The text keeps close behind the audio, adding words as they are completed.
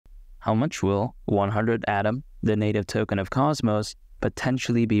how much will 100 Atom, the native token of Cosmos,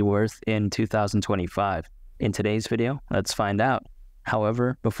 potentially be worth in 2025? In today's video, let's find out.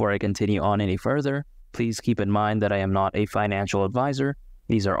 However, before I continue on any further, please keep in mind that I am not a financial advisor.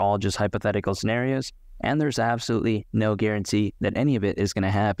 These are all just hypothetical scenarios, and there's absolutely no guarantee that any of it is going to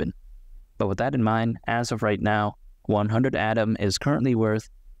happen. But with that in mind, as of right now, 100 Atom is currently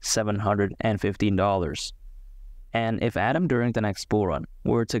worth $715. And if Atom during the next bull run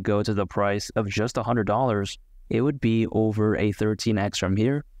were to go to the price of just $100, it would be over a 13x from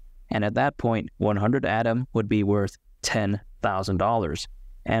here. And at that point, 100 Atom would be worth $10,000.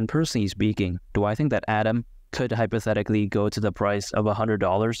 And personally speaking, do I think that Atom could hypothetically go to the price of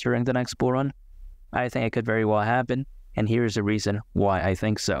 $100 during the next bull run? I think it could very well happen. And here's the reason why I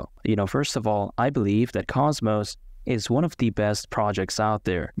think so. First of all, I believe that Cosmos is one of the best projects out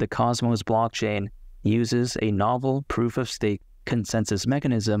there. The Cosmos blockchain uses a novel proof-of-stake consensus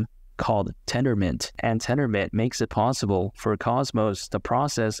mechanism called Tendermint. And Tendermint makes it possible for Cosmos to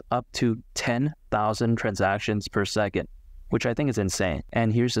process up to 10,000 transactions per second, which I think is insane.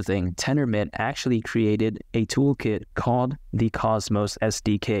 And here's the thing, Tendermint actually created a toolkit called the Cosmos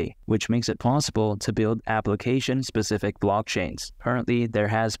SDK, which makes it possible to build application-specific blockchains. Currently, there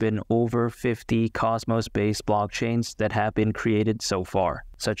has been over 50 Cosmos-based blockchains that have been created so far,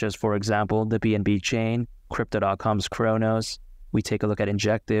 such as, for example, the BNB chain, Crypto.com's Chronos. We take a look at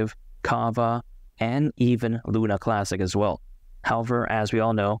Injective, Kava, and even Luna Classic as well. However, as we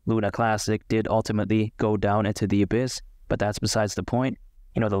all know, Luna Classic did ultimately go down into the abyss, but that's besides the point.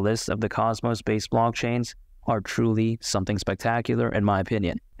 The list of the Cosmos-based blockchains are truly something spectacular in my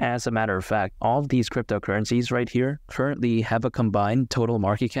opinion. As a matter of fact, all of these cryptocurrencies right here currently have a combined total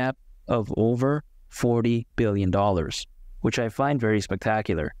market cap of over $40 billion, which I find very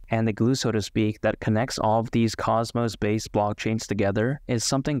spectacular. And the glue, so to speak, that connects all of these Cosmos-based blockchains together is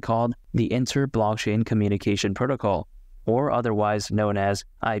something called the Inter-Blockchain Communication Protocol, or otherwise known as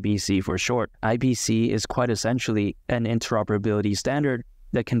IBC for short. IBC is quite essentially an interoperability standard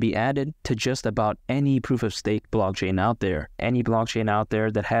that can be added to just about any proof-of-stake blockchain out there. Any blockchain out there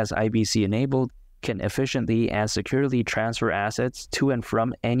that has IBC enabled can efficiently and securely transfer assets to and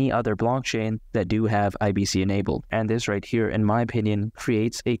from any other blockchain that do have IBC enabled. And this right here, in my opinion,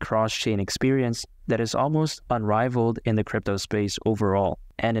 creates a cross-chain experience that is almost unrivaled in the crypto space overall.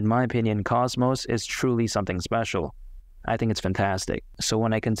 And in my opinion, Cosmos is truly something special. I think it's fantastic. So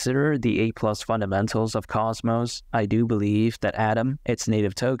when I consider the A+ fundamentals of Cosmos, I do believe that Atom, its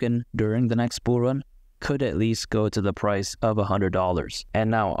native token, during the next bull run, could at least go to the price of $100.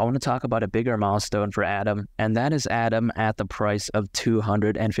 And now I want to talk about a bigger milestone for Atom, and that is Atom at the price of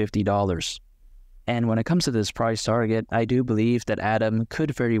 $250. And when it comes to this price target, I do believe that Atom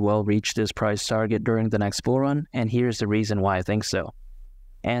could very well reach this price target during the next bull run, and here's the reason why I think so.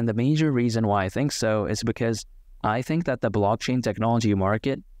 And the major reason why I think so is because I think that the blockchain technology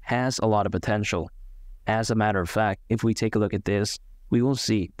market has a lot of potential. As a matter of fact, if we take a look at this, we will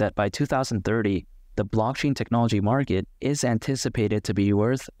see that by 2030, the blockchain technology market is anticipated to be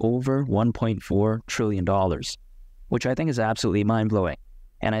worth over $1.4 trillion, which I think is absolutely mind-blowing.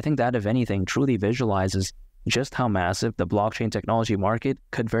 And I think that, if anything, truly visualizes just how massive the blockchain technology market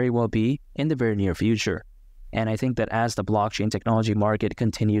could very well be in the very near future. And I think that as the blockchain technology market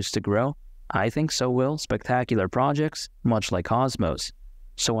continues to grow, I think so will spectacular projects, much like Cosmos.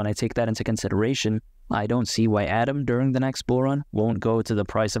 So when I take that into consideration, I don't see why Atom during the next bull run won't go to the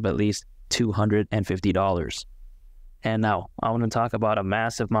price of at least $250. And now, I want to talk about a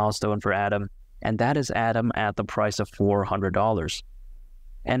massive milestone for Atom, and that is Atom at the price of $400.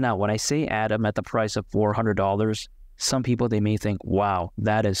 And now, when I say Atom at the price of $400, some people, they may think, wow,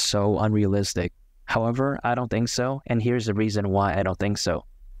 that is so unrealistic. However, I don't think so, and here's the reason why I don't think so.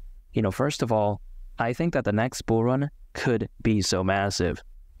 First of all, I think that the next bull run could be so massive.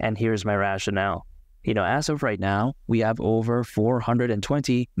 And here's my rationale. As of right now, we have over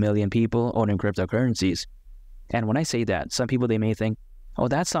 420 million people owning cryptocurrencies. And when I say that, some people, they may think, oh,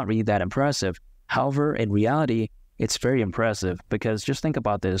 that's not really that impressive. However, in reality, it's very impressive because just think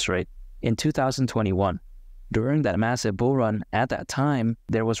about this, right? In 2021, during that massive bull run, at that time,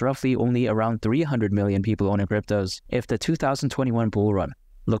 there was roughly only around 300 million people owning cryptos. If the 2021 bull run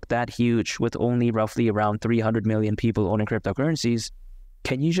looked that huge with only roughly around 300 million people owning cryptocurrencies,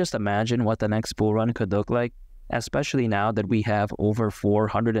 can you just imagine what the next bull run could look like? Especially now that we have over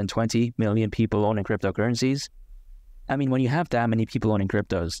 420 million people owning cryptocurrencies. I mean, when you have that many people owning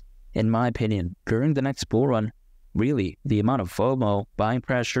cryptos, in my opinion, during the next bull run, really, the amount of FOMO, buying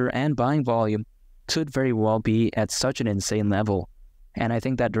pressure, and buying volume could very well be at such an insane level. And I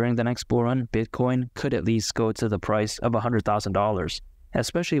think that during the next bull run, Bitcoin could at least go to the price of $100,000.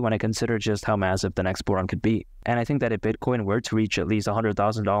 especially when I consider just how massive the next bull run could be. And I think that if Bitcoin were to reach at least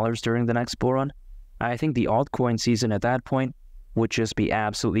 $100,000 during the next bull run, I think the altcoin season at that point would just be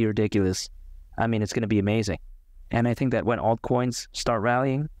absolutely ridiculous. I mean, it's going to be amazing. And I think that when altcoins start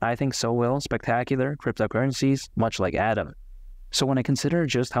rallying, I think so will spectacular cryptocurrencies, much like Atom. So when I consider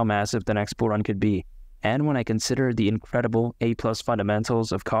just how massive the next bull run could be, and when I consider the incredible A+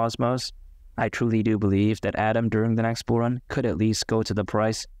 fundamentals of Cosmos, I truly do believe that Atom during the next bull run could at least go to the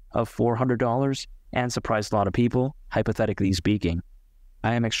price of $400 and surprise a lot of people, hypothetically speaking.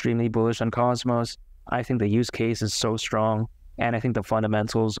 I am extremely bullish on Cosmos. I think the use case is so strong, and I think the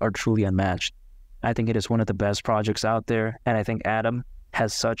fundamentals are truly unmatched. I think it is one of the best projects out there, and I think Atom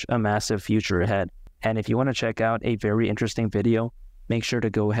has such a massive future ahead. And if you want to check out a very interesting video, make sure to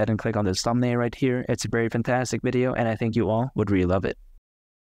go ahead and click on this thumbnail right here. It's a very fantastic video, and I think you all would really love it.